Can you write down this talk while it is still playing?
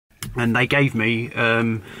and they gave me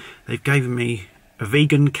they've given me a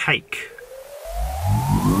vegan cake.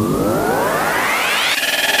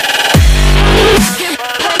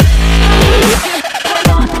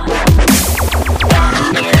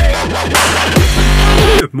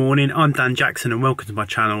 Good morning, I'm Dan Jackson and welcome to my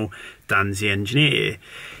channel, Dan's the Engineer.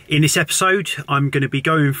 In this episode, I'm going to be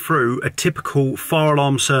going through a typical fire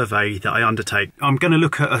alarm survey that I undertake. I'm going to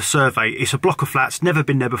look at a survey. It's a block of flats, never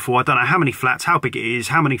been there before. I don't know how many flats, how big it is,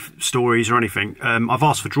 how many stories or anything. I've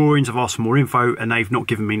asked for drawings, I've asked for more info, and they've not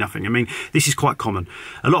given me nothing. I mean, this is quite common.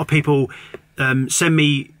 A lot of people send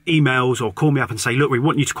me emails or call me up and say, look, we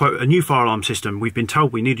want you to quote a new fire alarm system. We've been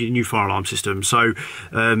told we need a new fire alarm system. So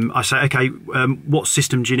I say, okay, what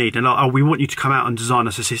system do you need? And like, oh, we want you to come out and design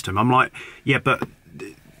us a system. I'm like, yeah, but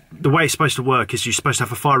the way it's supposed to work is you're supposed to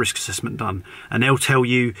have a fire risk assessment done, and they'll tell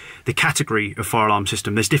you the category of fire alarm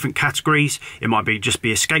system. There's different categories. It might be just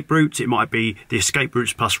be escape routes. It might be the escape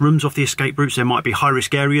routes plus rooms off the escape routes. There might be high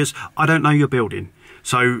risk areas. I don't know your building.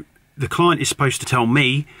 So the client is supposed to tell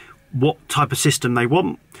me what type of system they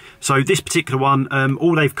want. So this particular one,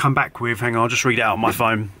 all they've come back with, hang on, I'll just read it out on my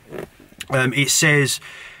phone. It says,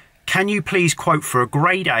 can you please quote for a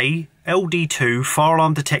grade A LD2 fire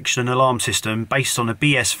alarm detection and alarm system based on a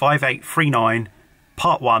BS 5839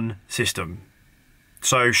 part 1 system.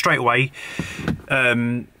 So straight away,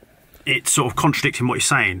 it's sort of contradicting what you're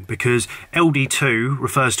saying, because LD2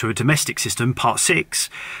 refers to a domestic system, part 6,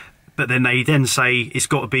 but then they then say it's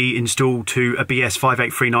got to be installed to a BS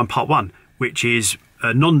 5839 part 1, which is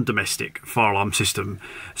a non-domestic fire alarm system.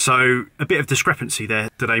 So a bit of discrepancy there.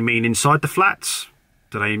 Do they mean inside the flats?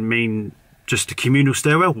 Do they mean just a communal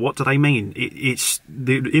stairwell? What do they mean? It's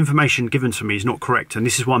the information given to me is not correct, and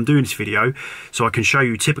this is why I'm doing this video, so I can show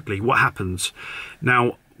you typically what happens.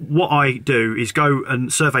 Now, what I do is go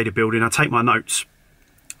and survey the building. I take my notes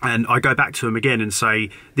and I go back to them again and say,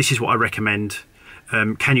 this is what I recommend.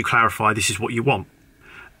 Can you clarify this is what you want?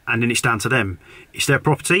 And then it's down to them. It's their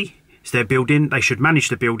property. It's their building. They should manage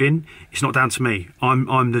the building. It's not down to me.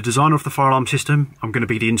 I'm the designer of the fire alarm system. I'm going to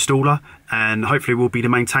be the installer, and hopefully we'll be the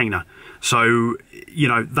maintainer. So, you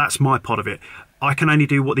know, that's my part of it. I can only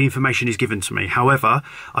do what the information is given to me. However,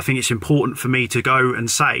 I think it's important for me to go and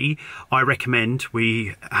say, I recommend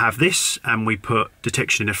we have this and we put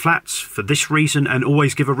detection in the flats for this reason, and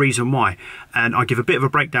always give a reason why. And I give a bit of a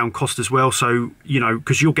breakdown cost as well. So, you know,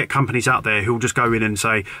 because you'll get companies out there who'll just go in and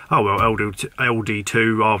say, oh, well,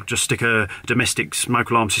 LD2, I'll just stick a domestic smoke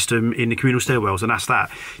alarm system in the communal stairwells, and that's that.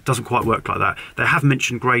 It doesn't quite work like that. They have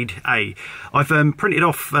mentioned grade A. I've printed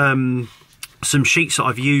off some sheets that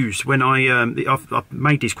I've used when I've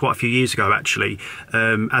made these quite a few years ago actually,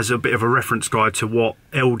 as a bit of a reference guide to what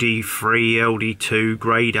LD3, LD2,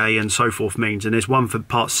 grade A and so forth means. And there's one for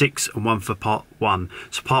part 6 and one for part 1.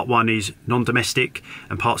 So part 1 is non-domestic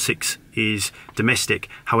and part 6 is domestic.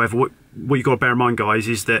 However, what you've got to bear in mind, guys,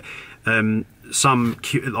 is that some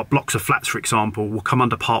like blocks of flats, for example, will come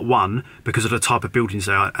under part 1 because of the type of buildings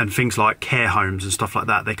they are, and things like care homes and stuff like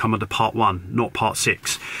that, they come under part 1, not part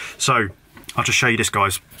 6. So I'll just show you this,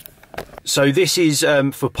 guys. So this is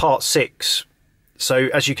for part 6. So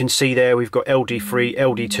as you can see there, we've got LD3,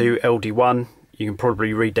 LD2, LD1. You can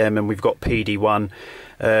probably read them, and we've got PD1.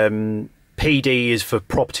 PD is for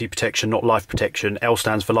property protection, not life protection. L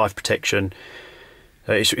stands for life protection.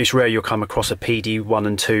 It's rare you'll come across a PD 1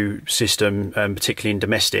 and 2 system, particularly in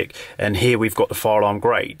domestic. And here we've got the fire alarm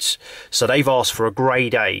grades. So they've asked for a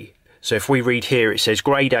grade A. So if we read here, it says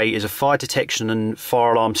grade A is a fire detection and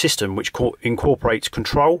fire alarm system which incorporates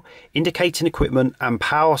control, indicating equipment and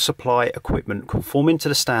power supply equipment conforming to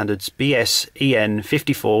the standards BS EN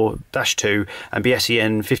 54-2 and BS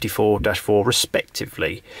EN 54-4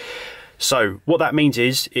 respectively. So what that means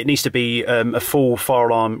is it needs to be a full fire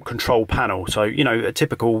alarm control panel. So, you know, a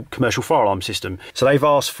typical commercial fire alarm system. So they've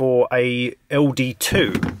asked for a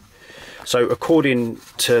LD2. So according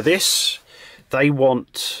to this, they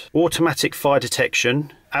want automatic fire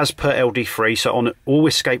detection as per LD3, so on all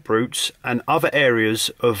escape routes and other areas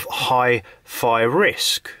of high fire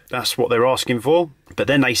risk. That's what they're asking for. But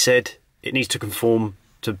then they said it needs to conform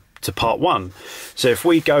to part 1. So if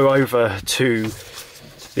we go over to,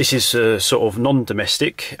 this is sort of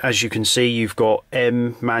non-domestic. As you can see, you've got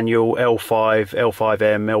M, manual, L5, L5M,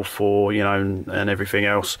 L4, you know, and everything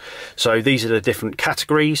else. So these are the different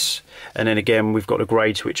categories. And then again, we've got the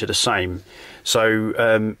grades which are the same.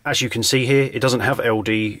 So as you can see here, it doesn't have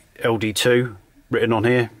LD2 written on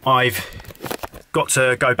here. I've got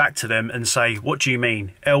to go back to them and say, what do you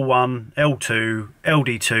mean? L1, L2,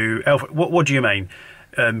 LD2, L4, what do you mean?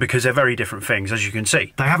 Because they're very different things, as you can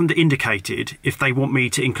see. They haven't indicated if they want me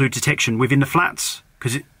to include detection within the flats,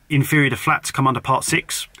 because in theory, the flats come under Part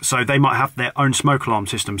 6, so they might have their own smoke alarm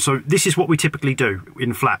system. So this is what we typically do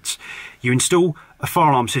in flats. You install a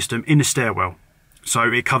fire alarm system in the stairwell. So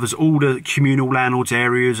it covers all the communal landlords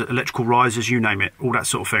areas, electrical risers, you name it, all that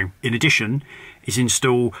sort of thing. In addition, is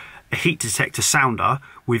install a heat detector sounder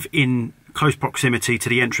within close proximity to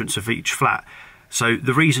the entrance of each flat. So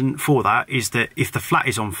the reason for that is that if the flat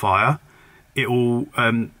is on fire, it will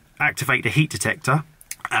activate the heat detector,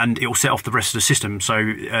 and it will set off the rest of the system, so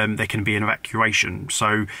there can be an evacuation.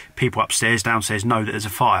 So people upstairs, downstairs know that there's a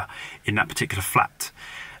fire in that particular flat.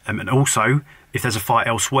 And also, if there's a fire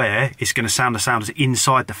elsewhere, it's going to sound the sounders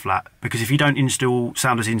inside the flat, because if you don't install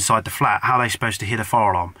sounders inside the flat, how are they supposed to hear the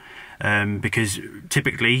fire alarm? Because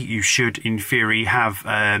typically you should, in theory, have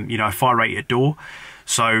you know, a fire rated door.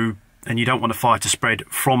 So, and you don't want the fire to spread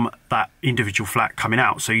from that individual flat coming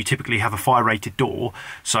out. So you typically have a fire rated door.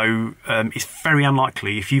 So it's very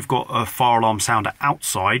unlikely, if you've got a fire alarm sounder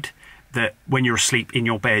outside, that when you're asleep in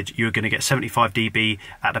your bed, you're going to get 75 dB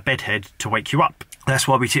at the bed head to wake you up. That's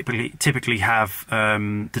why we typically have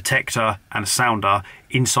detector and a sounder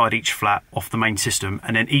inside each flat off the main system,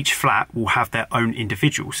 and then each flat will have their own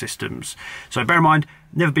individual systems. So bear in mind,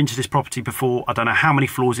 never been to this property before. I don't know how many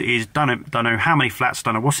floors it is, don't know how many flats,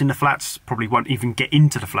 don't know what's in the flats, probably won't even get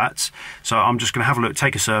into the flats. So I'm just going to have a look,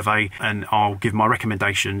 take a survey, and I'll give my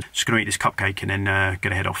recommendation. Just going to eat this cupcake and then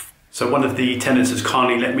going to head off. So one of the tenants has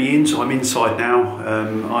kindly let me in, so I'm inside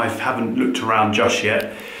now. I haven't looked around just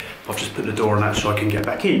yet. I've just put the door on that so I can get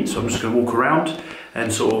back in. So I'm just going to walk around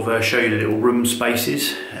and sort of show you the little room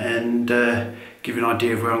spaces and give you an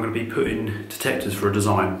idea of where I'm going to be putting detectors for a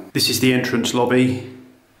design. This is the entrance lobby.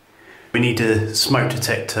 We need a smoke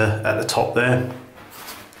detector at the top there.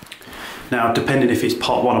 Now, depending if it's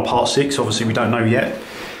Part 1 or Part 6, obviously we don't know yet.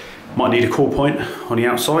 Might need a call point on the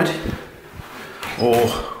outside, or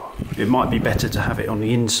it might be better to have it on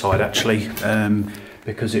the inside actually,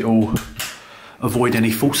 because it will avoid any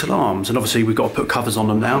false alarms. And obviously we've got to put covers on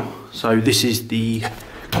them now. So this is the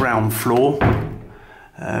ground floor.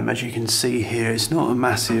 As you can see here, it's not a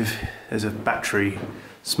massive, there's a battery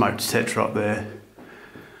smoke detector up there.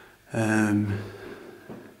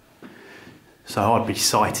 So I'd be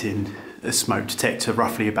sighting a smoke detector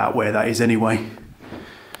roughly about where that is anyway.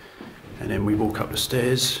 And then we walk up the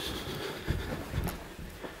stairs.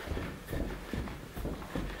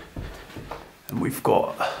 And we've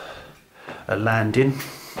got a landing,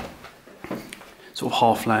 sort of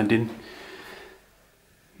half landing,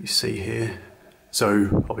 you see here.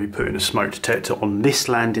 So I'll be putting a smoke detector on this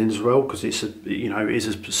landing as well, because it's a, you know, it is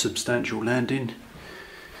a substantial landing.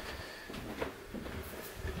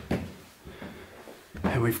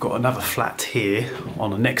 And we've got another flat here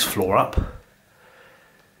on the next floor up.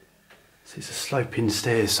 So it's a sloping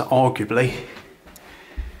stairs, so arguably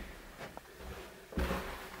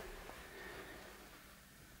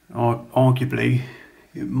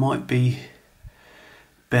it might be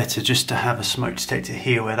better just to have a smoke detector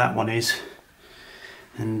here where that one is,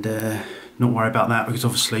 and not worry about that, because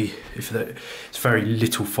obviously if it's very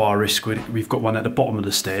little fire risk. We've got one at the bottom of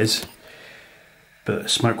the stairs, but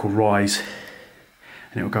smoke will rise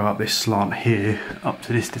and it will go up this slant here up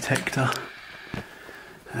to this detector.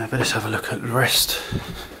 But let's have a look at the rest.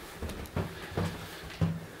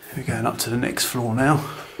 We're going up to the next floor now.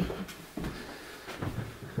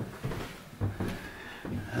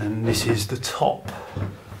 And this is the top.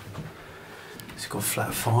 It's got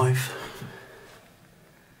flat 5.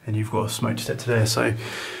 And you've got a smoke detector there. So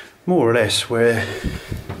more or less where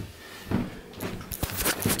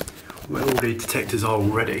all the detectors are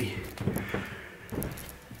already,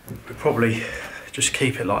 we'll probably just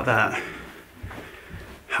keep it like that.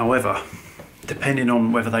 However, depending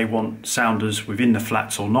on whether they want sounders within the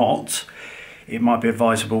flats or not, it might be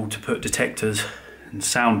advisable to put detectors and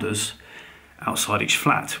sounders outside each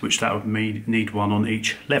flat, which that would need one on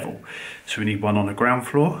each level. So we need one on the ground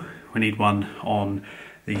floor, we need one on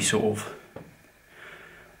the sort of,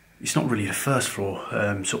 it's not really the first floor,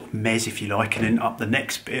 sort of mez if you like, and then up the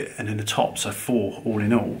next bit, and then the top, so 4 all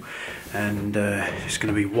in all. And it's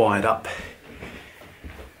going to be wired up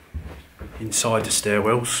inside the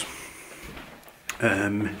stairwells.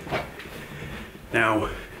 Now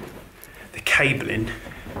the cabling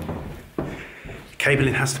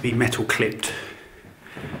has to be metal clipped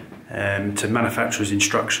to manufacturer's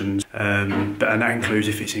instructions, and that includes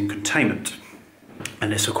if it's in containment,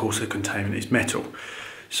 unless of course the containment is metal.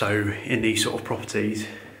 So in these sort of properties,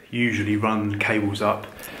 usually run cables up.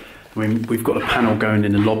 I mean, we've got a panel going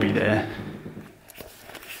in the lobby there,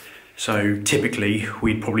 so typically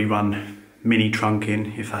we'd probably run mini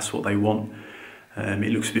trunking if that's what they want.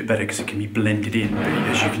 It looks a bit better because it can be blended in, but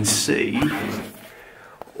as you can see,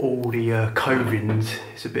 all the covings.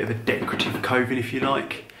 It's a bit of a decorative coving, if you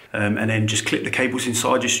like. And then just clip the cables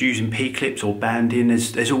inside just using P-clips or banding.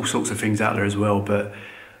 There's all sorts of things out there as well, but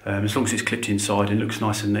as long as it's clipped inside and looks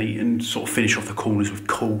nice and neat, and sort of finish off the corners with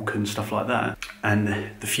cork and stuff like that.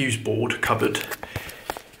 And the fuse board cupboard.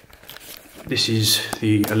 This is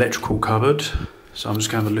the electrical cupboard, so I'm just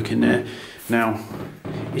going to have a look in there. Now,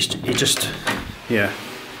 yeah,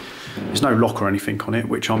 there's no lock or anything on it,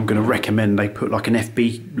 which I'm going to recommend they put like an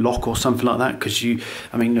FB lock or something like that, because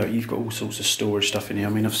I mean, look, you've got all sorts of storage stuff in here. I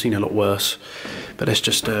mean, I've seen a lot worse, but let's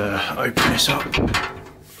just open this up.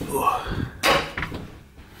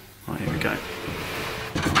 Right, here we go.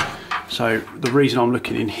 So the reason I'm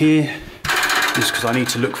looking in here is because I need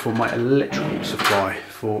to look for my electrical supply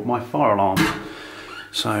for my fire alarm.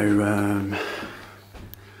 So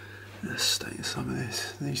let's state some of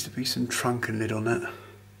this. There needs to be some trunk and lid on that.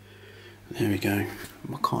 There we go.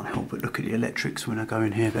 I can't help but look at the electrics when I go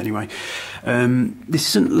in here, but anyway.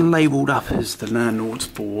 This isn't labelled up as the landlord's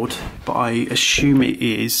board, but I assume it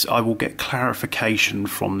is. I will get clarification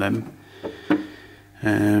from them,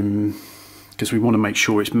 because we want to make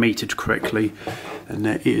sure it's metered correctly, and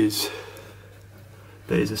there is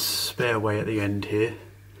a spare way at the end here,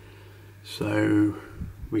 so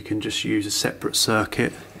we can just use a separate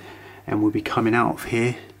circuit, and we'll be coming out of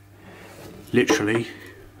here literally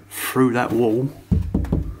through that wall,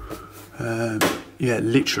 yeah,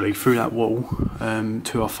 literally through that wall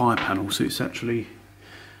to our fire panel. So it's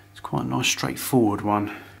quite a nice straightforward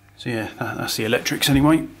one. So yeah, that's the electrics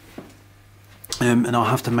anyway. And I'll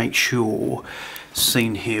have to make sure,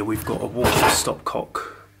 seen here, we've got a water stopcock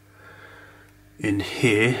in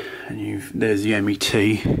here, and there's the MET,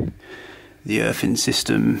 the earthing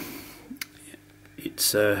system.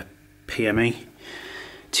 It's PME,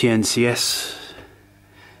 TNCS.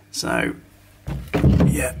 So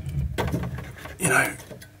yeah, you know,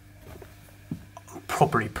 I'll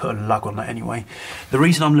probably put a lug on that anyway. The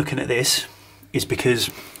reason I'm looking at this is because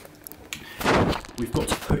we've got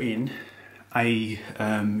to put in a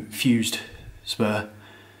fused spur.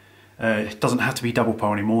 It doesn't have to be double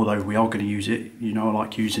pole anymore, though we are going to use it. You know, I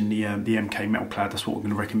like using the MK metal clad. That's what we're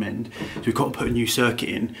going to recommend. So we've got to put a new circuit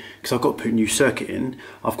in. Because I've got to put a new circuit in,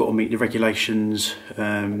 I've got to meet the regulations,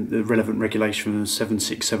 the relevant regulation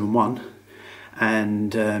 7671,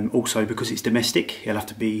 and also because it's domestic, it'll have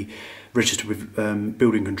to be registered with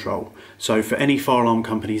building control. So for any fire alarm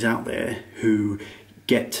companies out there who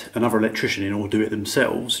get another electrician in or do it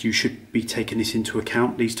themselves, you should be taking this into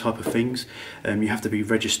account, these type of things. You have to be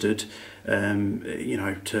registered, you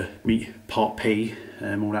know, to meet Part P,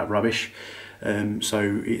 all that rubbish.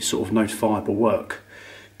 So it's sort of notifiable work,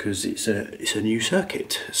 because it's a new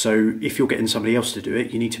circuit. So if you're getting somebody else to do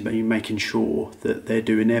it, you need to be making sure that they're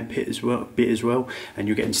doing their bit as well, and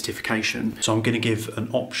you're getting certification. So I'm going to give an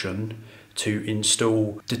option to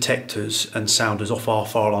install detectors and sounders off our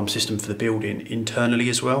fire alarm system for the building internally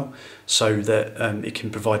as well, so that it can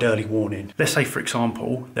provide early warning. Let's say, for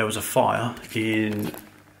example, there was a fire in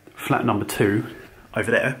flat number 2 over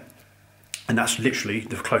there, and that's literally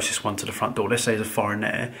the closest one to the front door. Let's say there's a fire in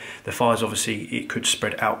there. The fire's obviously, it could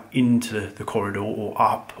spread out into the corridor or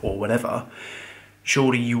up or whatever.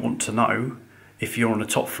 Surely you want to know, if you're on the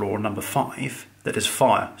top floor, number 5, that there's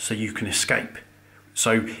fire so you can escape.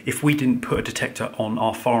 So if we didn't put a detector on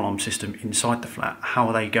our fire alarm system inside the flat, how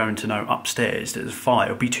are they going to know upstairs that there's a fire?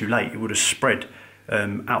 It'll be too late. It would have spread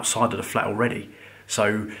outside of the flat already.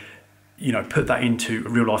 So, you know, put that into a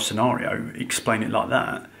real life scenario, explain it like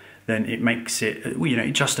that, then it makes it, you know,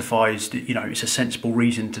 it justifies, you know, it's a sensible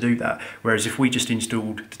reason to do that. Whereas if we just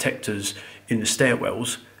installed detectors in the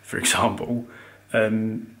stairwells, for example, you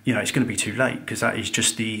know, it's going to be too late, because that is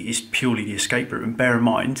just it's purely the escape route. And bear in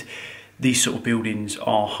mind, these sort of buildings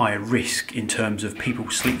are higher risk in terms of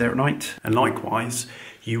people sleep there at night. And likewise,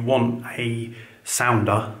 you want a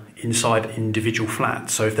sounder inside individual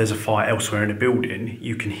flats. So if there's a fire elsewhere in a building,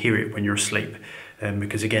 you can hear it when you're asleep.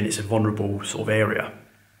 Because again, it's a vulnerable sort of area.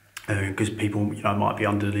 Because people, you know, might be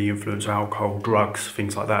under the influence of alcohol, drugs,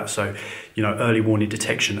 things like that. So, you know, early warning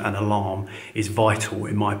detection and alarm is vital,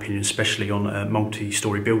 in my opinion, especially on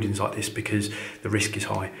multi-storey buildings like this, because the risk is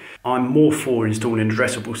high. I'm more for installing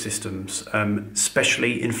addressable systems,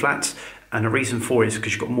 especially in flats. And the reason for it is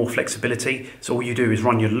because you've got more flexibility. So all you do is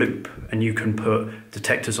run your loop, and you can put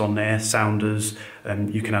detectors on there, sounders,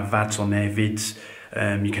 you can have VADs on there, vids.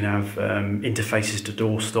 You can have interfaces to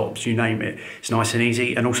door stops, you name it. It's nice and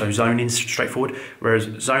easy, and also zoning is straightforward. Whereas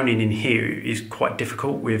zoning in here is quite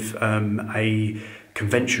difficult with a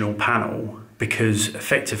conventional panel, because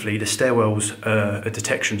effectively the stairwell's a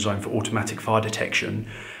detection zone for automatic fire detection.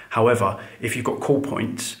 However, if you've got call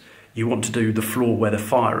points, you want to do the floor where the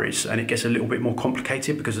fire is, and it gets a little bit more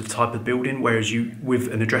complicated because of the type of building, whereas you, with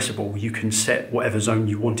an addressable, you can set whatever zone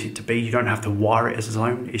you want it to be. You don't have to wire it as a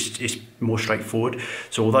zone. It's more straightforward.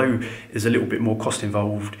 So although there's a little bit more cost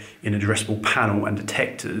involved in an addressable panel and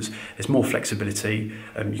detectors, there's more flexibility.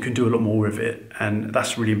 You can do a lot more with it, and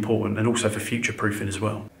that's really important, and also for future proofing as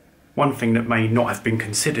well. One thing that may not have been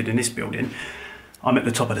considered in this building, I'm at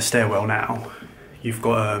the top of the stairwell now. You've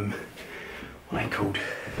got what are they called?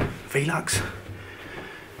 Velux?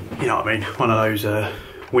 You know what I mean? One of those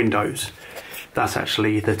windows. That's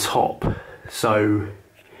actually the top. So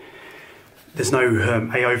there's no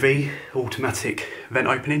AOV, automatic vent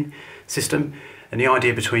opening system. And the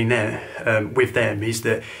idea between there, with them, is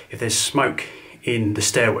that if there's smoke in the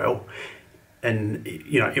stairwell and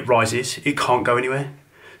it rises, it can't go anywhere.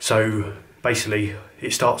 So basically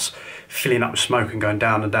it starts filling up with smoke and going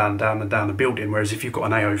down and down and down and down the building. Whereas if you've got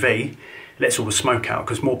an AOV, lets all the smoke out,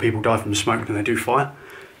 because more people die from the smoke than they do fire.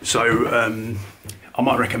 So I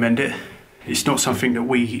might recommend it. It's not something that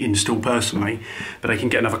we install personally, but they can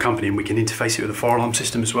get another company and we can interface it with a fire alarm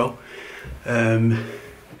system as well.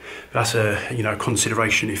 That's a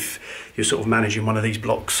consideration if you're sort of managing one of these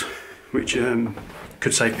blocks, which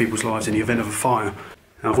could save people's lives in the event of a fire.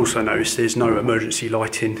 And I've also noticed there's no emergency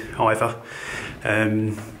lighting either.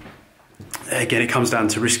 Again, it comes down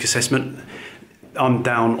to risk assessment. I'm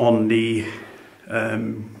down on the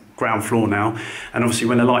ground floor now, and obviously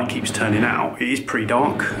when the light keeps turning out, it is pretty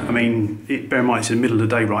dark. I mean, bear in mind it's in the middle of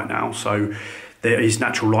the day right now, so there is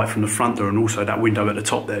natural light from the front door and also that window at the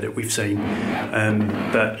top there that we've seen.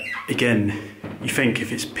 But again, you think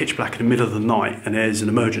if it's pitch black in the middle of the night and there's an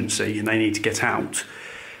emergency and they need to get out,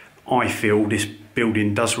 I feel this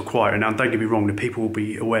building does require, and now don't get me wrong, the people will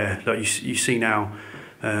be aware. Like you see now,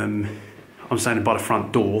 I'm standing by the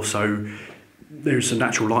front door, so there's some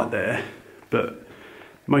natural light there, but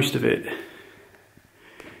most of it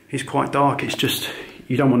is quite dark. It's just,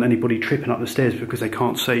 you don't want anybody tripping up the stairs because they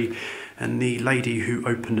can't see. And the lady who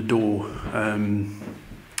opened the door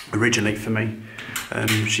originally for me,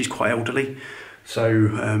 she's quite elderly, so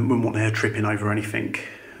wouldn't want her tripping over anything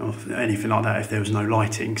or anything like that if there was no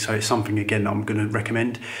lighting. So it's something, again, I'm going to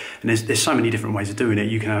recommend. And there's so many different ways of doing it.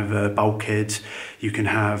 You can have bulkheads, you can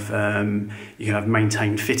have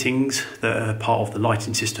maintained fittings that are part of the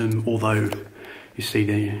lighting system, although you see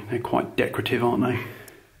they're quite decorative, aren't they?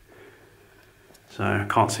 So I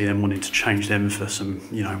can't see them wanting to change them for some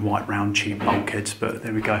white round cheap bulkheads, but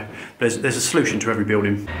there we go. There's a solution to every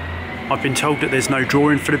building. I've been told that there's no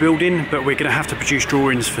drawing for the building, but we're going to have to produce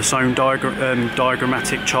drawings for zone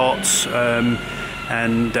diagrammatic charts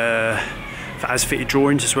and for as-fitted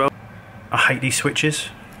drawings as well. I hate these switches.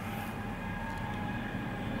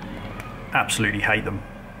 Absolutely hate them.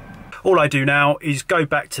 All I do now is go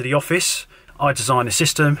back to the office. I design a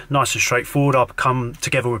system, nice and straightforward. I'll come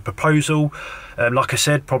together with a proposal. Like I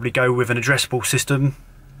said, probably go with an addressable system.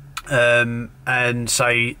 And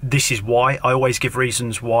say this is why. I always give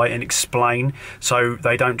reasons why and explain, so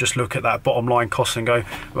they don't just look at that bottom line cost and go,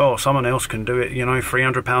 well, someone else can do it,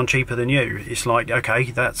 £300 cheaper than you. It's like,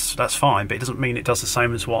 okay, that's fine, but it doesn't mean it does the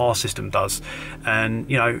same as what our system does. And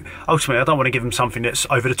ultimately I don't want to give them something that's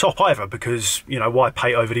over the top either, because why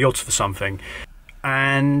pay over the odds for something?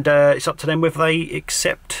 And it's up to them whether they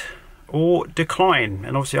accept or decline,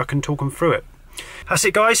 and obviously I can talk them through it. That's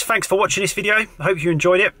it, guys. Thanks for watching this video. I hope you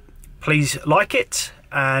enjoyed it. Please like it,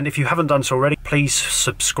 and if you haven't done so already, please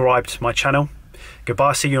subscribe to my channel.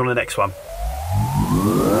 Goodbye, see you on the next one.